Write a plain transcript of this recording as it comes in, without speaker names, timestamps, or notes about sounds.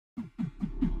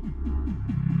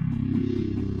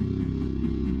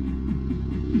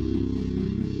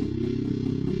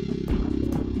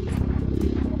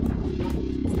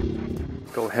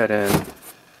go ahead and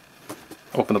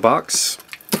open the box.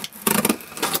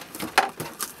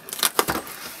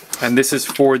 And this is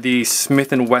for the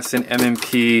Smith & Wesson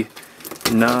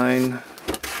M&P9,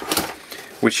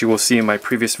 which you will see in my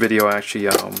previous video. I actually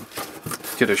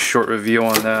did a short review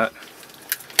on that.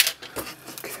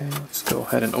 Okay, let's go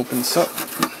ahead and open this up.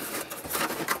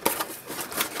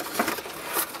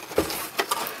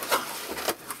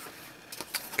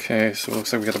 Okay, so it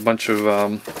looks like we got a bunch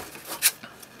of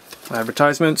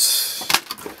advertisements.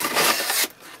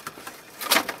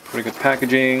 Pretty good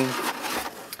packaging.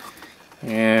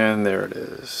 And there it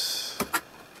is.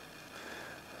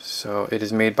 So it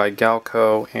is made by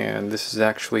Galco, and this is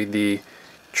actually the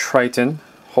Triton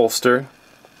holster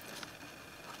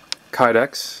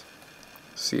Kydex.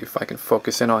 See if I can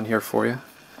focus in on here for you.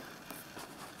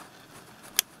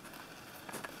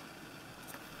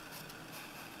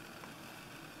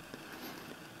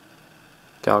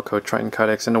 Galco Triton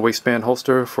Kydex in a waistband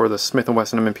holster for the Smith &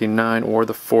 Wesson M&P9 or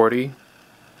the 40.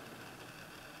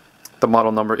 The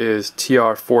model number is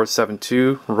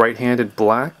TR472, right-handed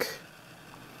black.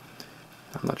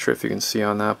 I'm not sure if you can see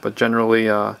on that, but generally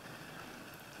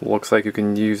looks like you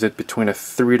can use it between a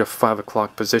 3 to 5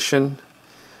 o'clock position.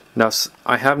 Now,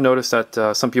 I have noticed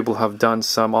that some people have done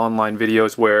some online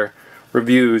videos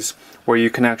reviews where you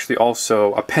can actually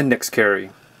also appendix carry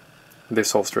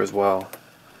this holster as well.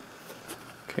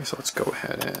 Okay, so let's go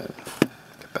ahead and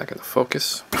get back into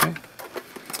focus. Okay.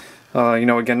 You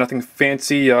know, again, nothing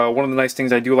fancy. One of the nice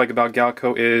things I do like about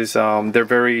Galco is they're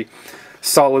very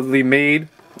solidly made,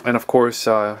 and of course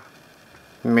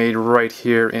made right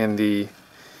here in the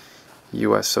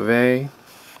US of A,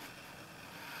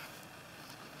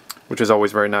 which is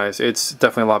always very nice. It's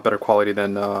definitely a lot better quality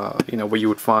than you know, what you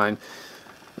would find,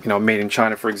 you know, made in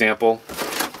China, for example.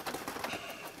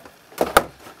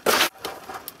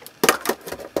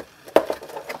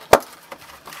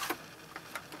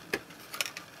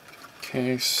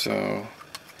 Okay, so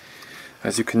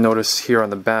as you can notice here on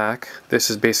the back, this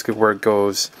is basically where it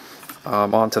goes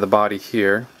onto the body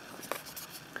here.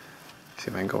 See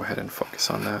if I can go ahead and focus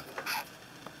on that.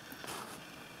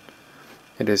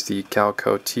 It is the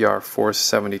Galco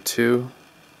TR472.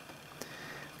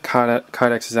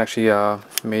 Kydex is actually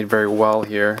made very well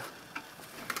here.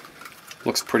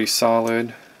 Looks pretty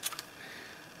solid.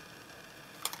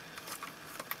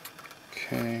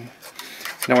 Okay.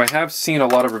 Now, I have seen a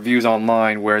lot of reviews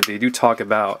online where they do talk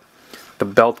about the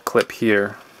belt clip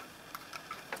here.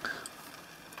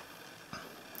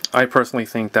 I personally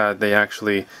think that they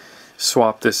actually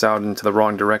swapped this out into the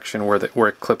wrong direction where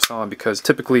it clips on, because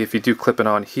typically if you do clip it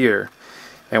on here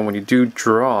and when you do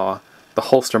draw, the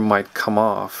holster might come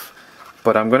off.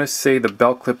 But I'm going to say the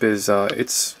belt clip is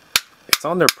it's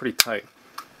on there pretty tight.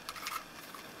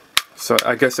 So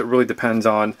I guess it really depends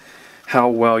on how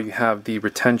well you have the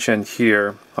retention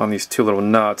here on these two little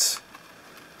nuts.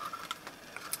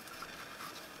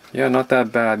 Yeah, not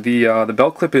that bad. The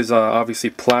belt clip is obviously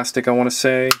plastic, I want to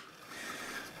say.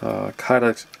 Kind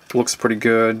of looks pretty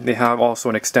good. They have also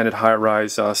an extended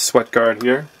high-rise sweat guard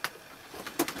here.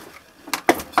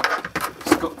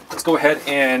 Let's go ahead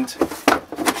and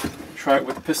try it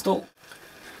with the pistol.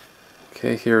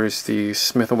 Okay, here is the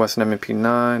Smith & Wesson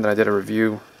M&P9 that I did a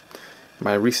review in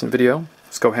my recent video.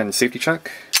 Let's go ahead and safety check.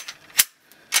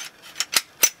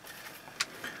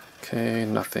 Okay,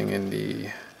 nothing in the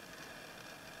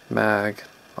mag.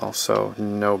 Also,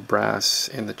 no brass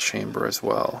in the chamber as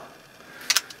well.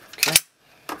 Okay,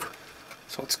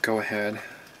 so let's go ahead.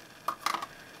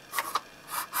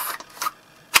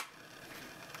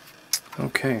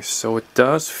 Okay, so it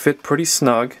does fit pretty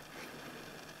snug.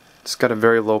 It's got a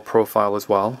very low profile as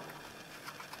well.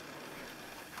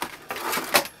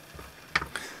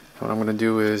 What I'm going to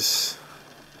do is,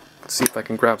 let's see if I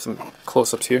can grab some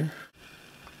close-ups here.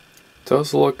 It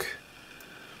does look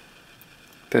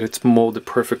that it's molded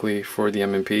perfectly for the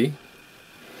M&P.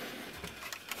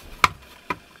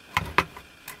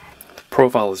 The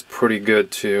profile is pretty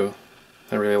good too.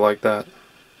 I really like that.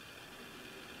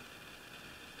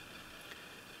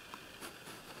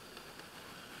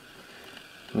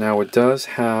 Now it does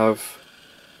have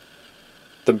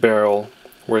the barrel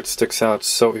where it sticks out,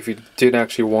 so if you did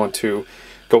actually want to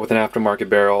go with an aftermarket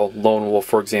barrel, Lone Wolf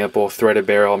for example, threaded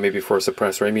barrel, maybe for a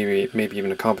suppressor, maybe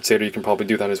even a compensator, you can probably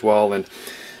do that as well, and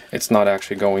it's not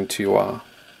actually going to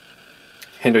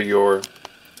hinder your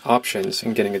options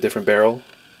in getting a different barrel.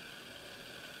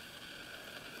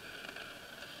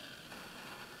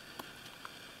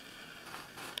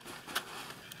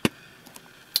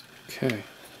 Okay.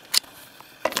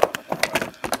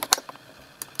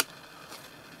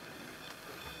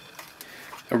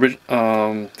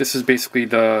 This is basically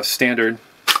the standard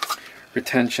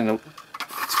retention,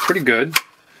 it's pretty good.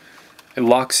 It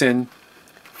locks in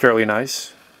fairly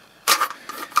nice.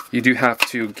 You do have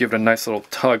to give it a nice little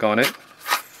tug on it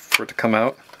for it to come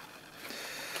out.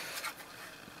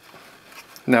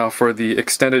 Now for the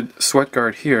extended sweat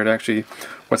guard here, it actually,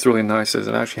 what's really nice is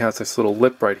it actually has this little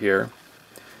lip right here,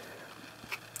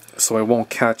 so it won't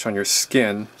catch on your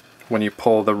skin when you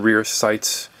pull the rear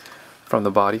sights from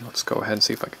the body. Let's go ahead and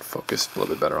see if I can focus a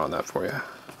little bit better on that for you.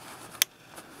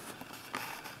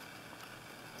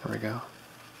 There we go.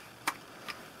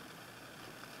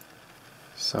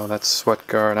 So that's sweat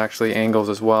guard, actually angles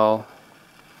as well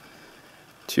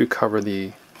to cover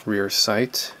the rear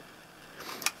sight.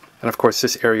 And of course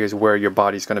this area is where your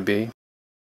body's going to be.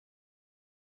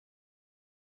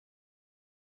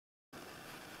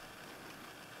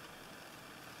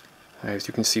 As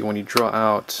you can see, when you draw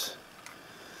out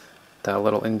that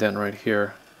little indent right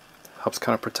here, helps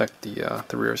kind of protect the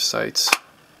rear sights.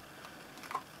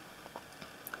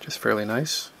 Just fairly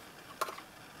nice.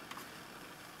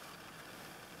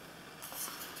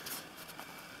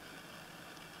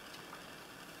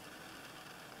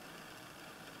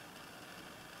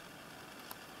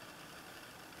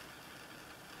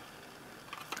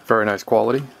 Very nice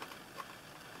quality.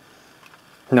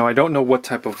 Now I don't know what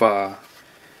type of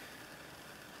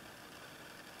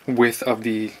width of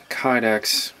the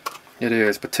Kydex it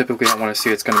is, but typically I want to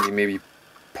say it's going to be maybe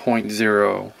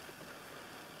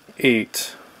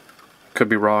 0.08. Could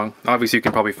be wrong. Obviously you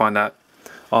can probably find that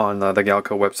on the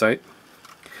Galco website.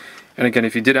 And again,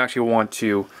 if you did actually want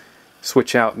to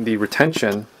switch out the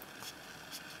retention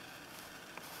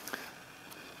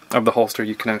of the holster,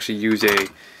 you can actually use a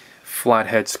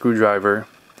flathead screwdriver,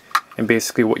 and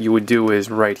basically what you would do is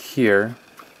right here,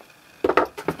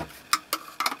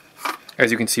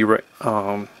 as you can see right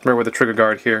where the trigger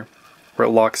guard here, where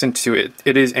it locks into it,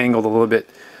 it is angled a little bit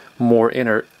more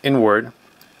inward,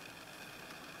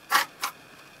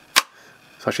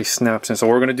 so actually snaps in. So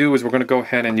what we're going to do is we're going to go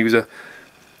ahead and use a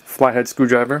flathead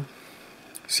screwdriver,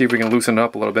 see if we can loosen it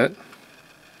up a little bit.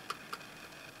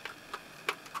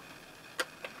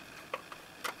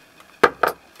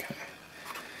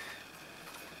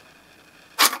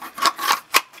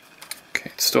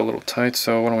 It's still a little tight,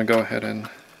 so why don't we go ahead and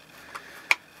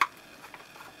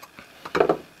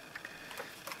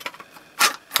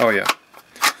oh yeah.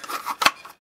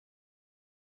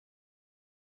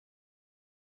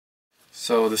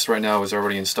 So this right now is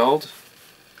already installed.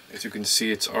 As you can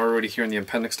see, it's already here in the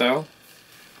appendix dial.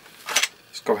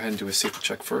 Let's go ahead and do a safety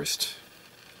check first.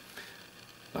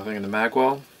 Nothing in the mag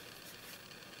wall.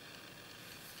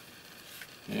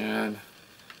 And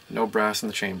no brass in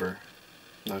the chamber.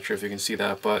 Not sure if you can see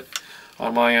that, but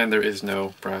on my end there is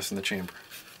no brass in the chamber.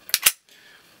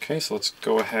 Okay, so let's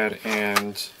go ahead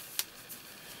and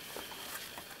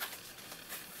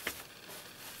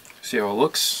see how it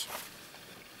looks.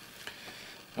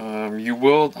 You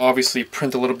will obviously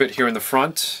print a little bit here in the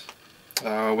front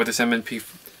with this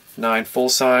M&P9 full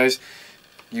size.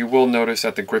 You will notice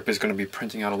that the grip is going to be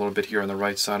printing out a little bit here on the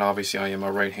right side. Obviously I am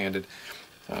a right-handed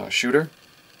shooter.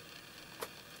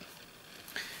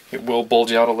 It will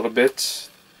bulge out a little bit,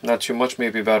 not too much,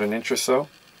 maybe about an inch or so.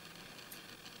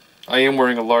 I am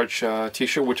wearing a large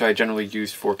t-shirt, which I generally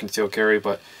use for concealed carry,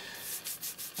 but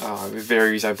it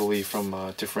varies, I believe,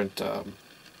 from different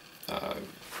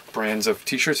brands of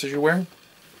t-shirts that you wear.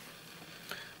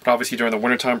 But obviously during the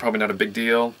wintertime, probably not a big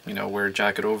deal. You know, wear a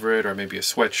jacket over it, or maybe a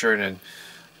sweatshirt, and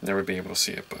never be able to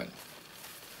see it. But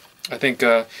I think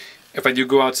if I do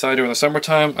go outside during the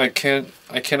summertime, I can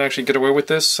actually get away with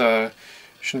this.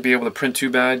 Shouldn't be able to print too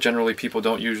bad. Generally people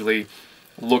don't usually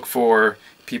look for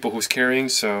people who's carrying,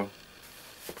 so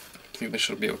I believe this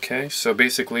should be okay. So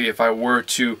basically if I were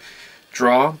to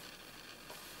draw,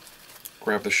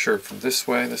 grab the shirt from this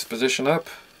way, this position up,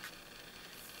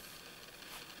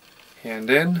 hand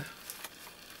in,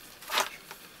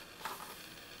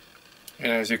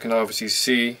 and as you can obviously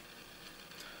see,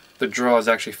 the draw is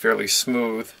actually fairly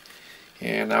smooth.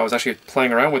 And I was actually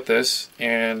playing around with this,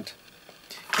 and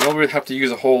you don't really have to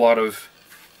use a whole lot of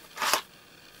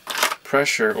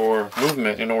pressure or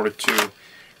movement in order to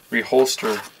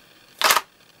reholster.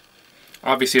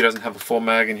 Obviously it doesn't have a full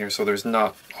mag in here, so there's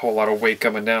not a whole lot of weight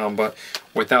coming down, but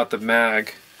without the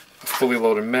mag, a fully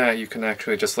loaded mag, you can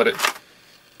actually just let it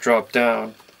drop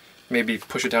down, maybe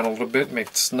push it down a little bit, make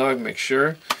it snug, make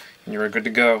sure, and you're good to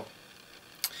go.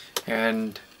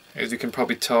 And as you can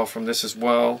probably tell from this as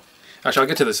well, actually I'll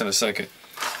get to this in a second.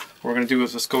 What we're going to do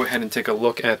is let's go ahead and take a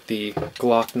look at the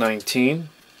Glock 19.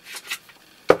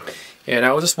 And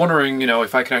I was just wondering, you know,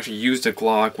 if I can actually use the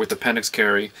Glock with appendix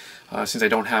carry, since I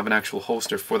don't have an actual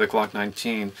holster for the Glock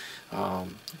 19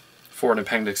 for an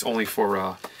appendix only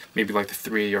for maybe like the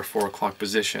 3 or 4 o'clock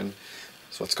position.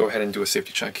 So let's go ahead and do a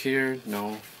safety check here.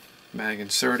 No mag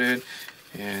inserted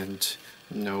and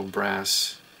no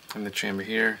brass in the chamber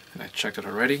here, and I checked it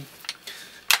already.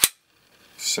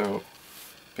 So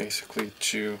basically,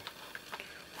 to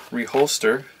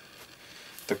reholster,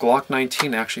 the Glock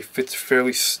 19 actually fits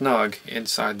fairly snug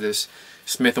inside this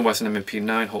Smith & Wesson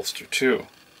M&P9 holster too.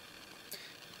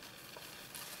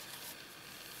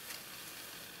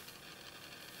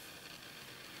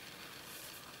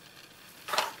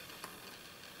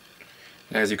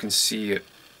 And as you can see, it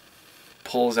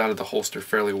pulls out of the holster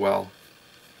fairly well.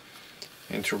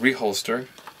 And to reholster,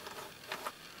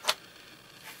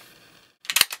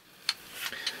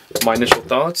 my initial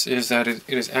thoughts is that it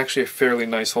is actually a fairly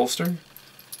nice holster.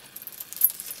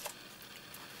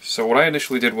 So what I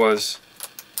initially did was,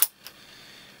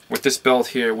 with this belt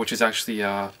here, which is actually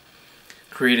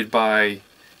created by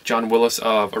John Willis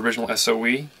of Original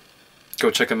SOE,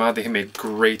 go check them out, they made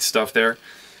great stuff there,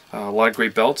 a lot of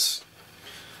great belts.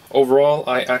 Overall,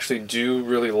 I actually do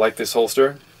really like this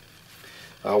holster.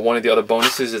 One of the other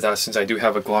bonuses is that since I do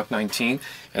have a Glock 19,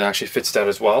 it actually fits that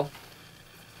as well.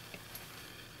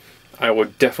 I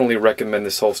would definitely recommend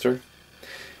this holster.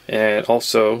 And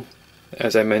also,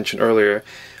 as I mentioned earlier,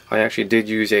 I actually did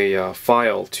use a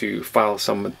file to file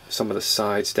some of the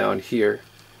sides down here.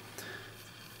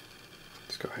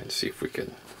 Let's go ahead and see if we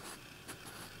can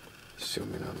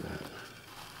zoom in on that.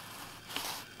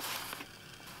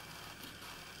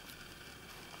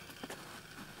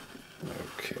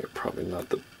 Okay, probably not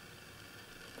the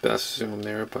best zoom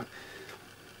there, but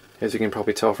as you can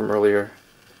probably tell from earlier,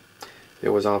 it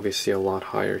was obviously a lot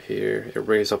higher here. It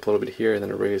raised up a little bit here, and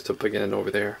then it raised up again over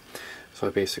there. So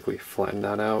I basically flattened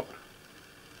that out.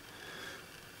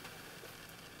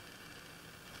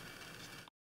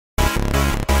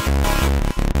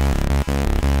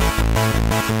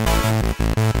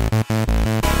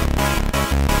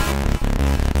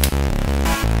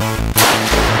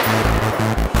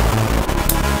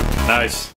 Nice.